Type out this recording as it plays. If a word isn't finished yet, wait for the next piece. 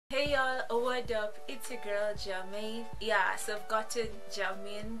Hey y'all, what up? It's your girl Germaine. Yeah, so I've gotten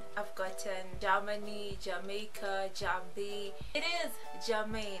Germaine, I've gotten Germany, Jamaica, Jambi. It is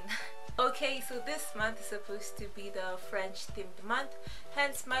Germaine. Okay, so this month is supposed to be the French themed month,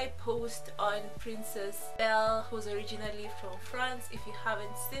 hence my post on Princess Belle, who's originally from France. If you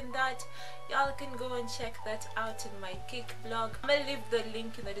haven't seen that, y'all can go and check that out in my cake blog. I'm gonna leave the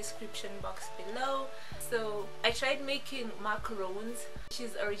link in the description box below. So I tried making macarons, which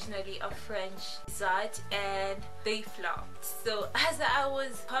is originally a French dessert, and they flopped. So as I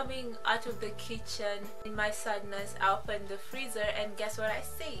was coming out of the kitchen in my sadness, I opened the freezer and guess what I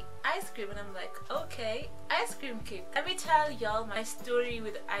see? Ice cream. And I'm like, okay, ice cream cake. Let me tell y'all my story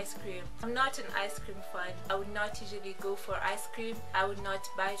with ice cream. I'm not an ice cream fan. I would not usually go for ice cream. I would not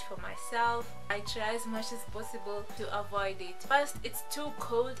buy it for myself. I try as much as possible to avoid it. First, it's too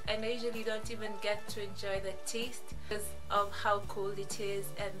cold and I usually don't even get to enjoy the taste because of how cold it is.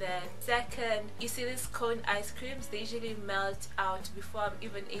 And then second, you see these cone ice creams, they usually melt out before I'm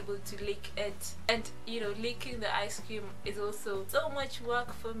even able to lick it. And you know, licking the ice cream is also so much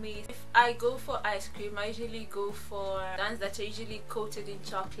work for me. If I go for ice cream, I usually go for ones that are usually coated in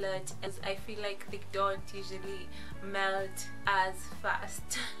chocolate, as I feel like they don't usually melt as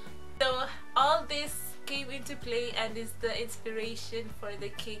fast. So all this came into play and is the inspiration for the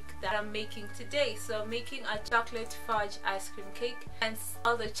cake that I'm making today. So I'm making a chocolate fudge ice cream cake, and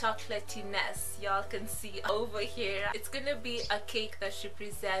all the chocolatiness y'all can see over here. It's gonna be a cake that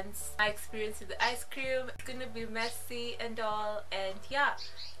represents my experience with the ice cream. It's gonna be messy and all, and yeah,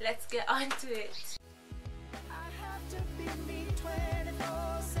 let's get on to it. I have to be me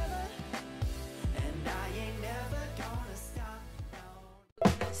 24/7, and I ain't never gonna stop.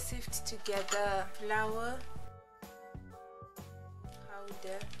 No. Sift together flour,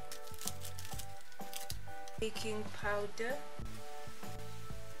 powder, baking powder,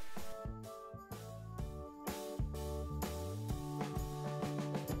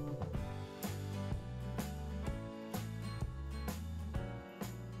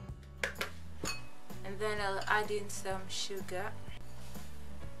 and then I'll add in some sugar.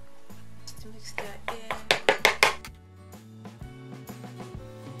 Just mix that in.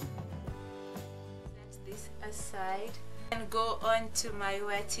 Aside and go on to my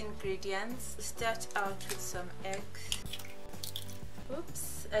wet ingredients. Start out with some eggs.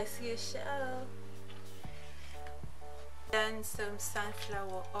 Oops, I see a shell. Then some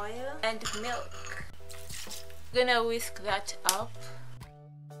sunflower oil and milk. Gonna whisk that up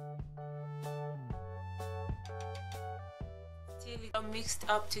till it's all mixed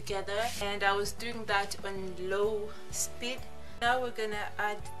up together, and I was doing that on low speed. Now we're gonna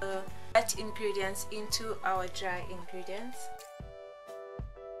add the wet ingredients into our dry ingredients.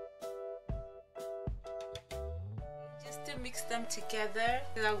 Just to mix them together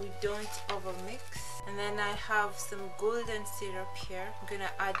so that we don't overmix. And then I have some golden syrup here. I'm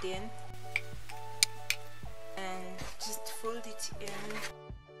gonna add in and just fold it in.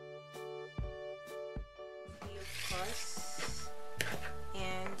 Of course.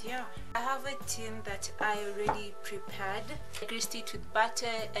 And yeah, I have a tin that I already prepared. I greased it with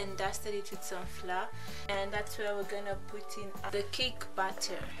butter and dusted it with some flour, and that's where we're gonna put in the cake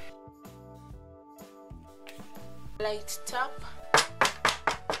batter. Light top.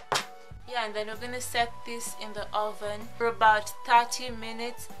 Yeah, and then we're gonna set this in the oven for about 30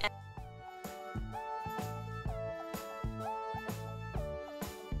 minutes.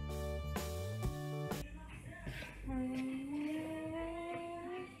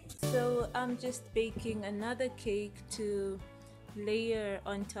 So I'm just baking another cake to layer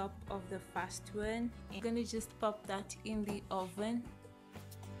on top of the first one. I'm gonna just pop that in the oven.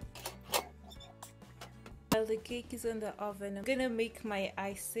 While the cake is in the oven, I'm gonna make my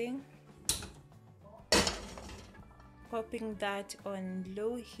icing. Popping that on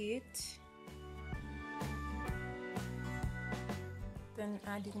low heat. Then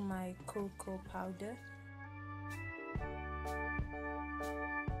adding my cocoa powder.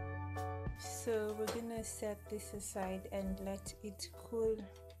 So we're gonna set this aside and let it cool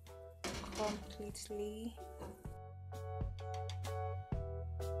completely.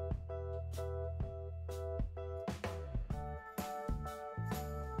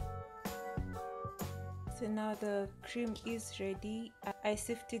 So now the cream is ready. I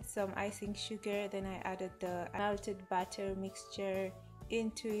sifted some icing sugar, then I added the melted butter mixture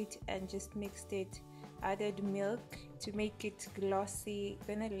into it and just mixed it. Added milk to make it glossy.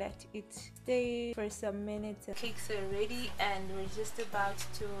 Gonna let it stay for some minutes. The cakes are ready and we're just about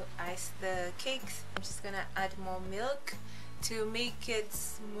to ice the cakes. I'm just gonna add more milk to make it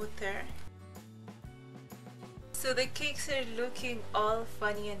smoother. So the cakes are looking all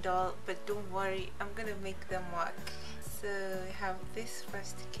funny and all, but don't worry, I'm gonna make them work. So we have this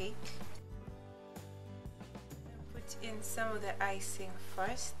first cake. Put in some of the icing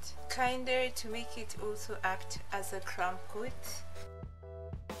first, kinda to make it also act as a crumb coat.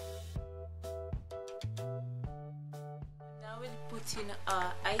 Now we'll put in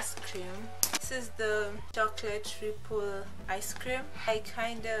our ice cream. This is the chocolate ripple ice cream. I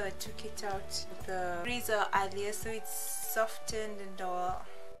kinda took it out of the freezer earlier so it's softened and all.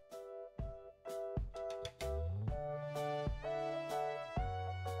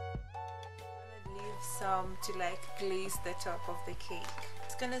 Leave some to like glaze the top of the cake.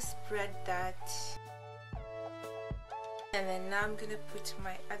 Just gonna spread that. And then now I'm gonna put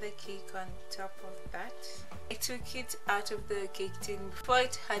my other cake on top of that. I took it out of the cake tin before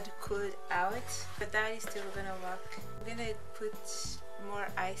it had cooled out, but that is still gonna work. I'm gonna put more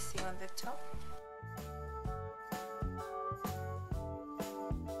icing on the top. I'm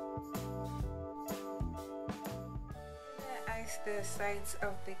gonna ice the sides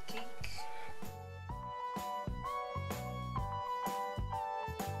of the cake.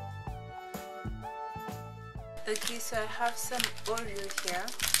 Okay, so I have some Oreo here,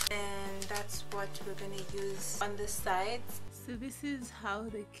 and that's what we're gonna use on the sides. So this is how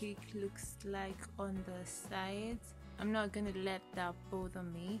the cake looks like on the sides. I'm not gonna let that bother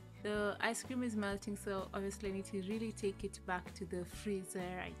me. The ice cream is melting, so obviously I need to really take it back to the freezer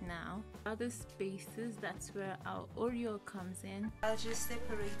right now. Other spaces, that's where our Oreo comes in. I'll just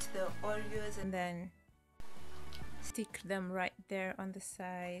separate the Oreos and then stick them right there on the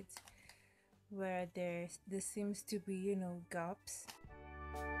sides where there seems to be, you know, gaps.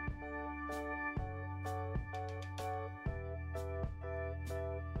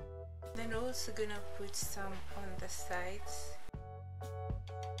 Then also gonna put some on the sides.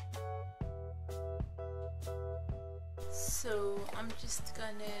 So I'm just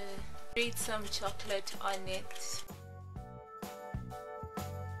gonna grate some chocolate on it.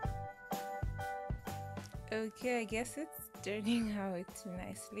 Okay, I guess it's turning out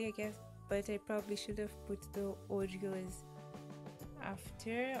nicely, I guess. But I probably should have put the Oreos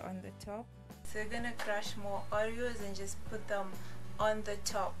after on the top. So we're gonna crush more Oreos and just put them on the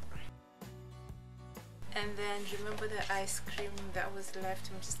top. And then remember the ice cream that was left,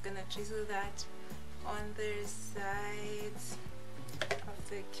 I'm just gonna drizzle that on the sides of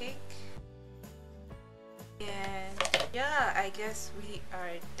the cake. And yeah, I guess we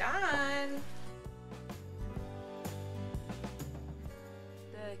are done.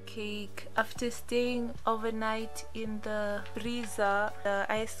 Cake, after staying overnight in the freezer, the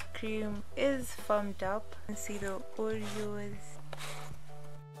ice cream is firmed up. You can see the Oreos.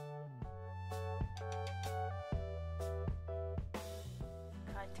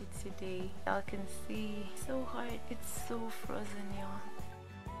 Cut it today. Y'all can see so hard, it's so frozen, y'all.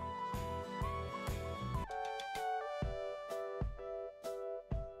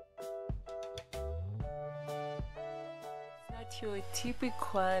 Your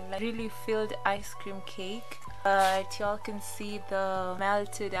typical like really filled ice cream cake, but y'all can see the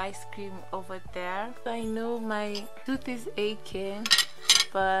melted ice cream over there. I know my tooth is aching,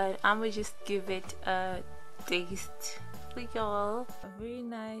 but I'm gonna just give it a taste for y'all. A very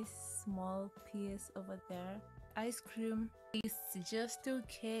nice small piece over there. Ice cream is just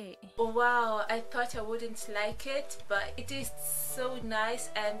okay. Oh wow, I thought I wouldn't like it, but it is so nice,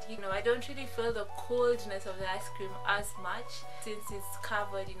 and you know, I don't really feel the coldness of the ice cream as much since it's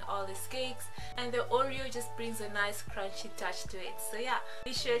covered in all these cakes, and the Oreo just brings a nice crunchy touch to it. So yeah,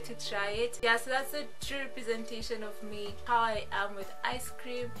 be sure to try it. Yeah, so that's a true representation of me, how I am with ice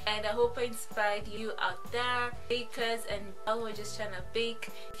cream, and I hope I inspired you out there, bakers and all who are just trying to bake.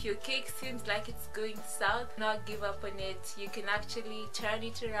 If your cake seems like it's going south, not give up on it. You can actually turn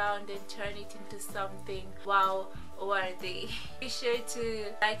it around and turn it into something wow worthy. Be sure to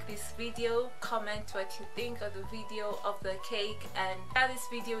like this video, comment what you think of the video of the cake, and share this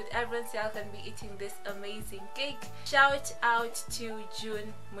video with everyone so y'all can be eating this amazing cake. Shout out to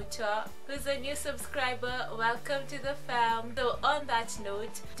June Mutua, who's a new subscriber. Welcome to the fam. So on that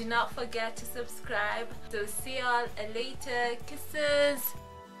note, do not forget to subscribe. So see y'all later. Kisses.